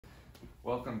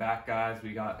Welcome back, guys.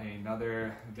 We got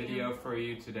another video for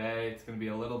you today. It's going to be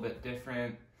a little bit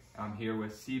different. I'm here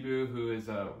with Sibu, who is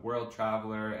a world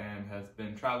traveler and has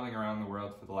been traveling around the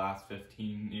world for the last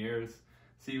 15 years.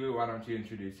 Sibu, why don't you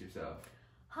introduce yourself?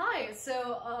 Hi,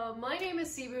 so my name is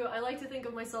Sibu. I like to think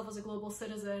of myself as a global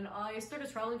citizen. I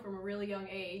started traveling from a really young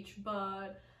age,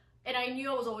 and I knew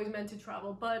I was always meant to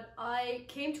travel, but I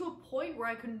came to a point where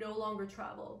I could no longer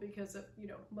travel because of,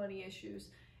 money issues.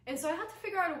 And so I had to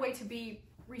figure out a way to be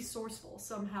resourceful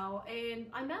somehow, and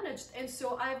I managed. And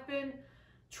so I've been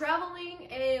traveling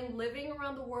and living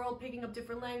around the world, picking up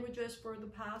different languages for the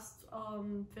past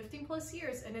 15 plus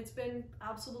years, and it's been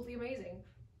absolutely amazing.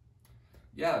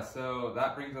 Yeah, so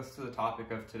that brings us to the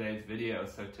topic of today's video.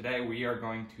 So today we are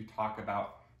going to talk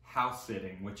about house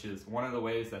sitting, which is one of the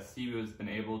ways that Sibu has been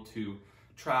able to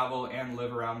travel and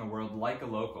live around the world like a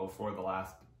local for the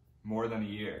last more than a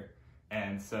year.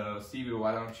 And so, Sibu,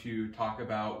 why don't you talk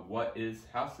about what is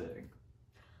house sitting?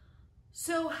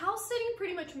 So house sitting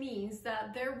pretty much means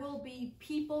that there will be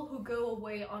people who go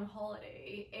away on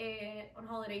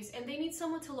holidays and they need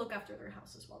someone to look after their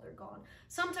houses while they're gone.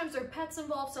 Sometimes there are pets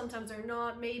involved, sometimes they're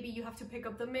not. Maybe you have to pick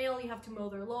up the mail, you have to mow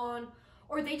their lawn,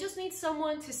 or they just need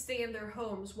someone to stay in their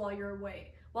homes while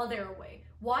they're away.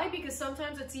 Why? Because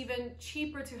sometimes it's even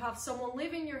cheaper to have someone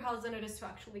live in your house than it is to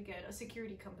actually get a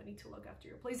security company to look after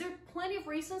your place. There are plenty of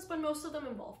reasons, but most of them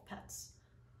involve pets.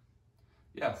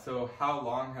 Yeah, so how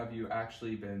long have you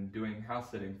actually been doing house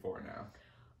sitting for now?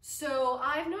 So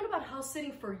I've known about house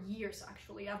sitting for years,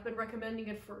 actually. I've been recommending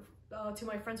it to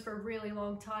my friends for a really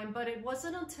long time, but it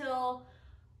wasn't until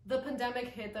the pandemic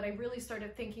hit that I really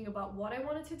started thinking about what I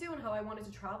wanted to do and how I wanted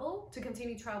to travel, to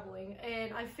continue traveling.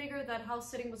 And I figured that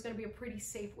house sitting was going to be a pretty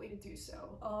safe way to do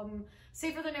so.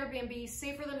 Safer than Airbnb,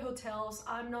 safer than hotels.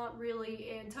 I'm not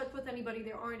really in touch with anybody.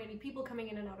 There aren't any people coming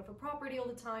in and out of a property all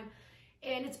the time.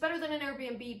 And it's better than an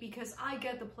Airbnb because I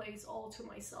get the place all to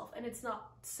myself and it's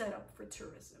not set up for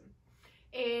tourism.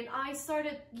 And I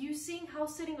started using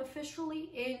house sitting officially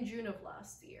in June of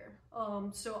last year.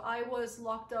 So I was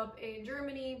locked up in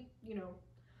Germany,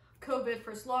 COVID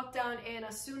first lockdown. And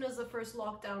as soon as the first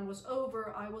lockdown was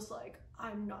over, I was like,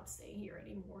 I'm not staying here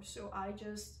anymore. So I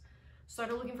just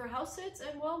started looking for house sits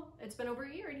and well, it's been over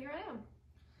a year and here I am.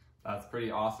 That's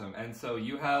pretty awesome. And so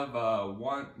you have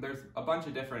there's a bunch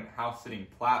of different house sitting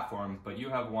platforms, but you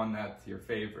have one that's your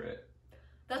favorite.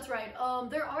 That's right.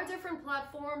 There are different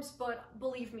platforms, but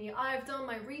believe me, I've done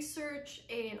my research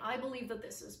and I believe that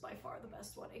this is by far the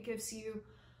best one. It gives you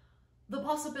the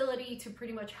possibility to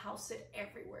pretty much house sit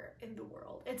everywhere in the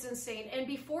world. It's insane. And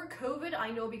before COVID,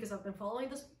 I know because I've been following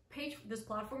this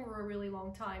platform for a really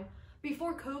long time.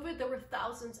 Before COVID, there were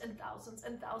thousands and thousands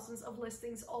and thousands of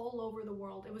listings all over the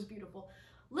world. It was beautiful.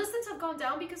 Listings have gone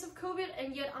down because of COVID,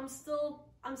 and yet I'm still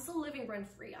living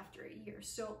rent-free after a year.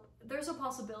 So there's a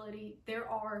possibility. There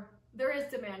is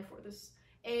demand for this.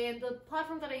 And the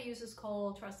platform that I use is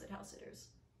called Trustedhousesitters.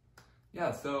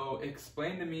 Yeah, so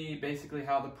explain to me basically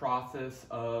how the process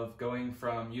of going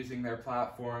from using their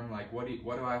platform, like what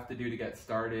do I have to do to get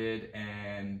started,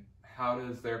 and how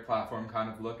does their platform kind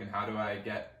of look, and how do I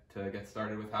get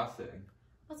started with house sitting?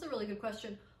 That's a really good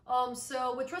question.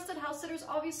 So with Trusted House Sitters,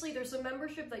 obviously there's a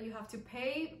membership that you have to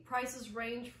pay. Prices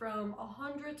range from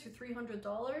 $100 to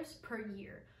 $300 per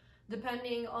year,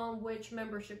 depending on which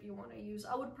membership you want to use.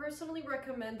 I would personally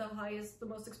recommend the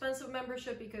most expensive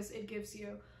membership because it gives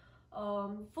you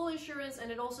full insurance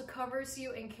and it also covers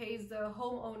you in case the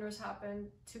homeowners happen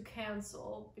to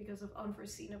cancel because of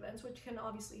unforeseen events, which can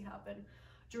obviously happen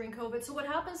during COVID. So what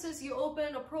happens is you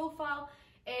open a profile,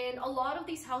 and a lot of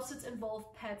these house sits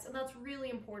involve pets, and that's really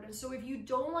important. So if you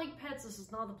don't like pets, this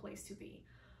is not the place to be.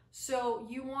 So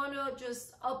you want to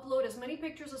just upload as many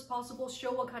pictures as possible,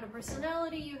 show what kind of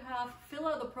personality you have, fill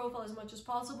out the profile as much as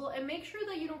possible, and make sure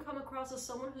that you don't come across as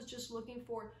someone who's just looking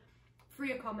for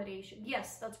free accommodation.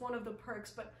 Yes, that's one of the perks,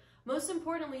 but most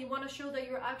importantly, you want to show that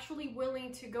you're actually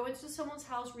willing to go into someone's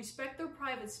house, respect their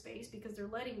private space because they're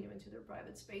letting you into their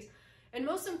private space. And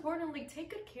most importantly, take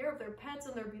good care of their pets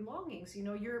and their belongings.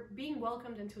 You're being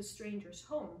welcomed into a stranger's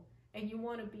home and you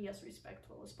want to be as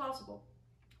respectful as possible.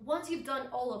 Once you've done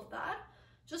all of that,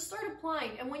 just start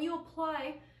applying. And when you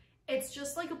apply, it's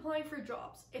just like applying for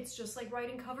jobs. It's just like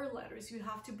writing cover letters. You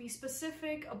have to be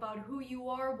specific about who you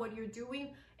are, what you're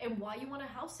doing, and why you want to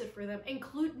house sit for them.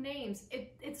 Include names.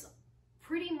 It's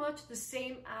pretty much the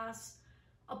same as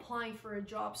applying for a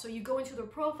job. So you go into their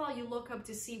profile, you look up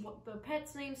to see what the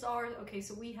pets' names are. Okay,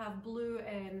 so we have Blue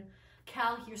and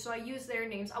Cal here, so I use their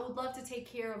names. I would love to take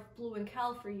care of Blue and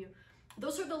Cal for you.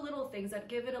 Those are the little things that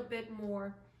give it a bit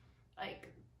more,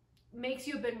 makes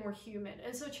you a bit more human.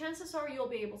 And so chances are you'll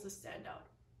be able to stand out.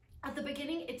 At the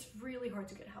beginning, it's really hard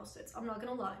to get house sits. I'm not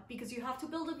gonna lie, because you have to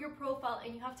build up your profile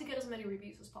and you have to get as many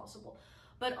reviews as possible.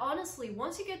 But honestly,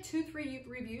 once you get 2-3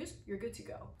 reviews, you're good to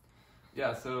go.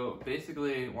 Yeah, so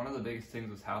basically one of the biggest things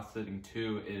with house sitting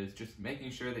too is just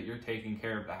making sure that you're taking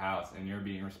care of the house and you're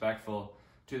being respectful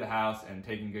to the house and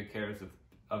taking good care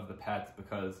of the pets,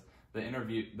 because the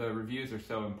reviews are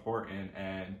so important,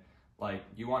 and like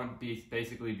you want to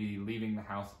basically be leaving the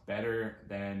house better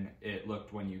than it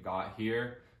looked when you got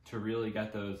here to really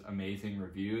get those amazing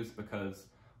reviews, because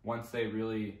once they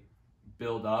really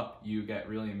build up, you get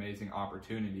really amazing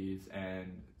opportunities,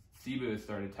 and Sibu has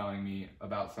started telling me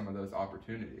about some of those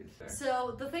opportunities there.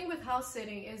 So the thing with house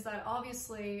sitting is that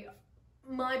obviously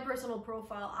my personal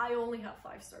profile, I only have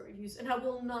 5-star reviews, and I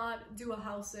will not do a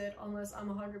house sit unless I'm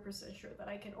 100% sure that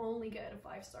I can only get a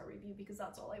 5-star review, because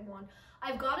that's all I want.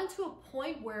 I've gotten to a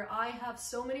point where I have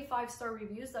so many 5-star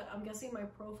reviews that I'm guessing my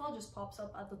profile just pops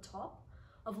up at the top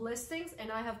of listings,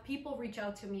 and I have people reach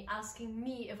out to me asking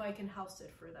me if I can house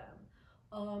sit for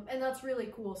them. And that's really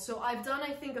cool. So I've done,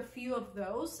 I think, a few of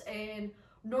those, and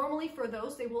normally for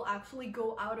those, they will actually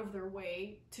go out of their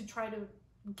way to try to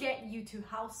get you to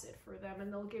house sit for them,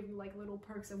 and they'll give you like little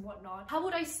perks and whatnot. How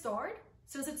would I start?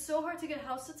 Since it's so hard to get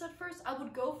house sits at first, I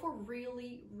would go for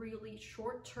really, really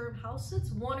short-term house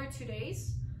sits, 1 or 2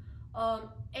 days.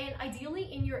 And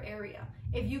ideally in your area.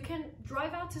 If you can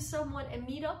drive out to someone and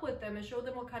meet up with them and show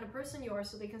them what kind of person you are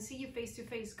so they can see you face to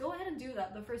face, go ahead and do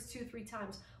that the first 2-3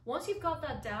 times. Once you've got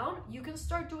that down, you can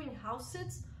start doing house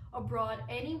sits abroad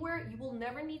anywhere. You will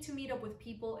never need to meet up with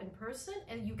people in person,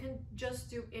 and you can just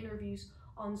do interviews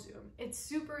on Zoom. It's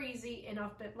super easy, and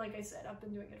like I said, I've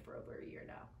been doing it for over a year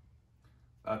now.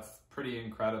 That's pretty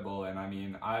incredible, and I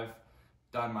mean, I've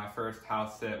done my first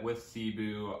house sit with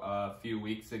Sibu a few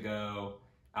weeks ago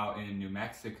out in New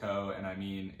Mexico, and I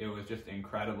mean, it was just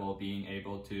incredible being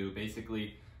able to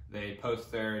basically, they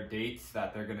post their dates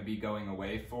that they're going to be going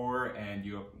away for, and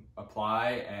you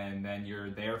apply, and then you're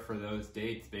there for those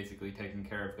dates, basically taking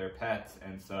care of their pets.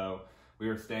 And so we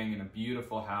were staying in a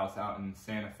beautiful house out in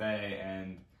Santa Fe,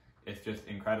 and it's just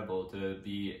incredible to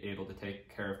be able to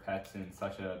take care of pets in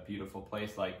such a beautiful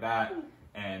place like that.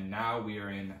 And now we are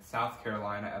in South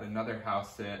Carolina at another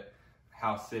house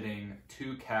sitting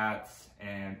 2 cats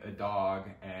and a dog,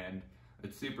 and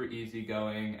it's super easy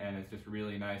going, and it's just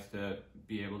really nice to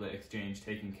be able to exchange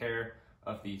taking care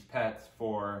of these pets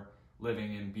for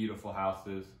living in beautiful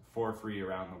houses for free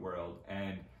around the world.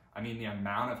 And I mean, the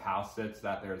amount of house sits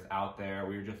that there's out there,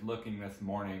 we were just looking this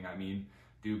morning, I mean,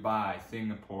 Dubai,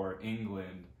 Singapore,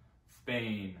 England,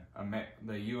 Spain,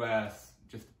 the US,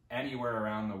 just anywhere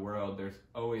around the world, there's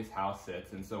always house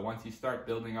sits. And so once you start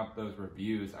building up those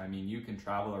reviews, I mean, you can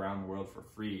travel around the world for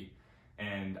free.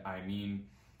 And I mean,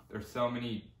 there's so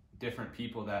many different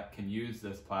people that can use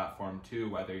this platform too,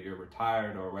 whether you're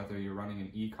retired or whether you're running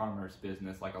an e-commerce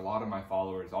business like a lot of my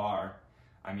followers are.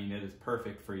 I mean, it is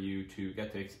perfect for you to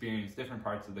get to experience different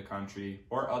parts of the country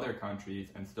or other countries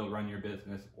and still run your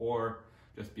business, or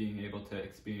just being able to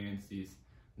experience these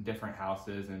different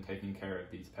houses and taking care of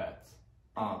these pets.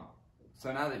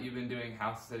 So now that you've been doing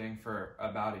house sitting for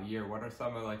about a year, what are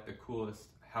some of like the coolest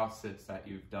house sits that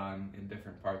you've done in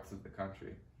different parts of the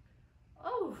country?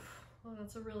 Oh, well,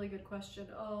 that's a really good question.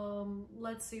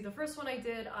 Let's see. The first one I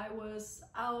did, I was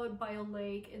out by a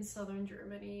lake in southern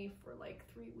Germany for like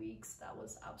 3 weeks. That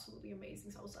was absolutely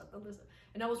amazing. So I was at the list,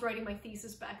 and I was writing my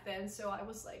thesis back then. So I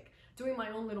was like doing my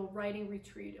own little writing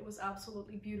retreat. It was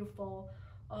absolutely beautiful.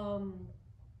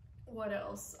 What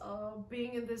else?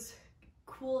 Being in this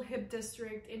cool hip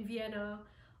district in Vienna,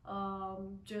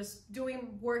 just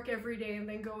doing work every day and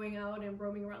then going out and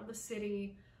roaming around the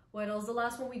city. What else? The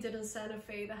last one we did in Santa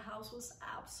Fe, the house was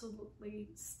absolutely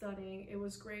stunning. It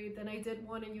was great. Then I did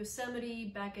one in Yosemite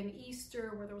back in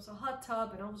Easter where there was a hot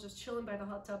tub, and I was just chilling by the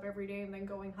hot tub every day and then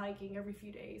going hiking every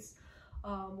few days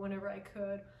whenever I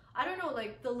could. I don't know,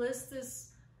 like the list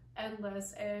is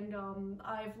endless, and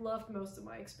I've loved most of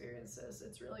my experiences.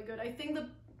 It's really good. I think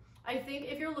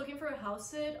if you're looking for a house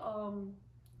sit,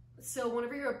 so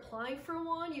whenever you're applying for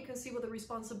one, you can see what the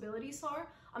responsibilities are.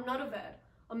 I'm not a vet.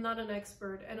 I'm not an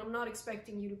expert, and I'm not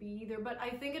expecting you to be either, but I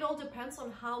think it all depends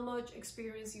on how much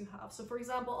experience you have. So for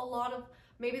example,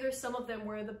 maybe there's some of them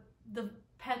where the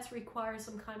pets require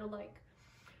some kind of like,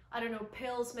 I don't know,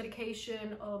 pills,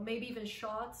 medication, maybe even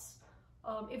shots.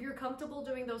 If you're comfortable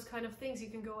doing those kind of things, you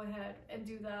can go ahead and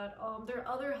do that. There are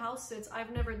other house sits.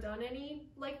 I've never done any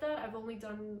like that. I've only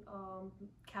done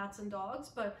cats and dogs,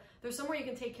 but there's somewhere you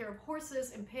can take care of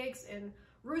horses and pigs and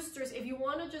roosters. If you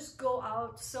want to just go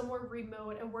out somewhere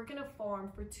remote and work in a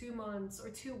farm for 2 months or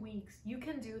 2 weeks, you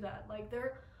can do that. Like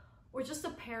or just a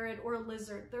parrot or a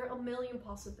lizard. There are a million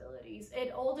possibilities.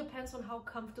 It all depends on how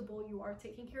comfortable you are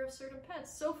taking care of certain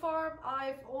pets. So far,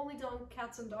 I've only done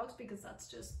cats and dogs because that's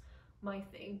just my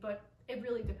thing, but it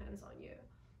really depends on you.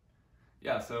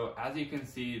 Yeah, so as you can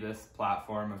see, this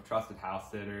platform of Trusted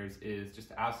House Sitters is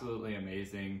just absolutely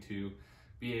amazing to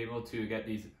be able to get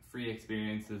these free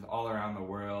experiences all around the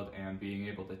world and being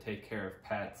able to take care of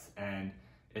pets. And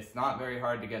it's not very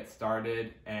hard to get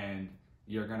started, and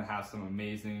you're gonna have some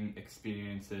amazing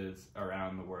experiences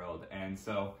around the world. And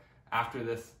so after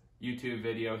this YouTube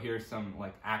video, here's some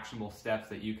like actionable steps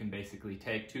that you can basically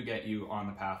take to get you on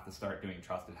the path to start doing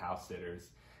Trusted House Sitters.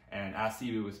 And as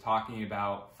Sibu was talking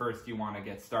about, first you want to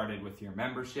get started with your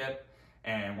membership.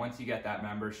 And once you get that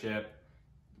membership,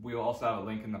 we will also have a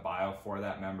link in the bio for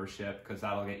that membership, because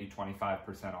that'll get you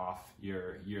 25% off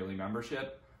your yearly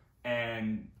membership.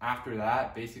 And after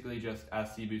that, basically just as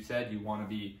Sibu said, you want to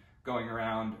be going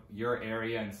around your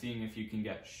area and seeing if you can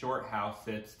get short house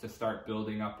sits to start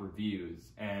building up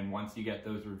reviews. And once you get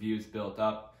those reviews built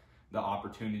up, the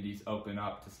opportunities open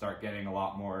up to start getting a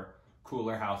lot more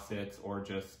cooler house sits, or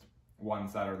just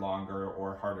ones that are longer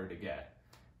or harder to get.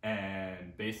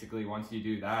 And basically once you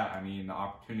do that, I mean, the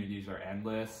opportunities are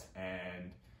endless,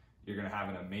 and you're gonna have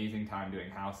an amazing time doing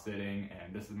house sitting.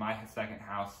 And this is my second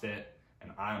house sit,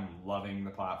 and I'm loving the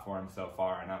platform so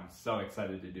far, and I'm so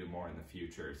excited to do more in the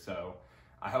future. So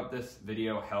I hope this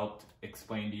video helped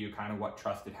explain to you kind of what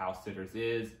Trusted House Sitters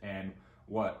is and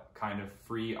what kind of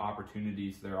free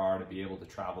opportunities there are to be able to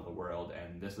travel the world,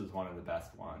 and this is one of the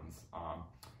best ones.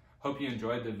 Hope you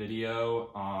enjoyed the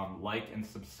video. Like and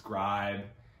subscribe,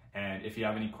 and if you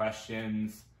have any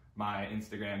questions, my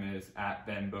Instagram is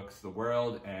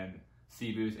 @BenBooksTheWorld, and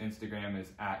Sibu's Instagram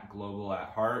is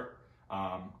 @GlobalAtHeart.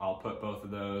 I'll put both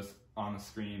of those on the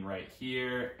screen right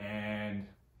here, and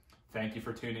thank you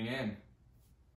for tuning in.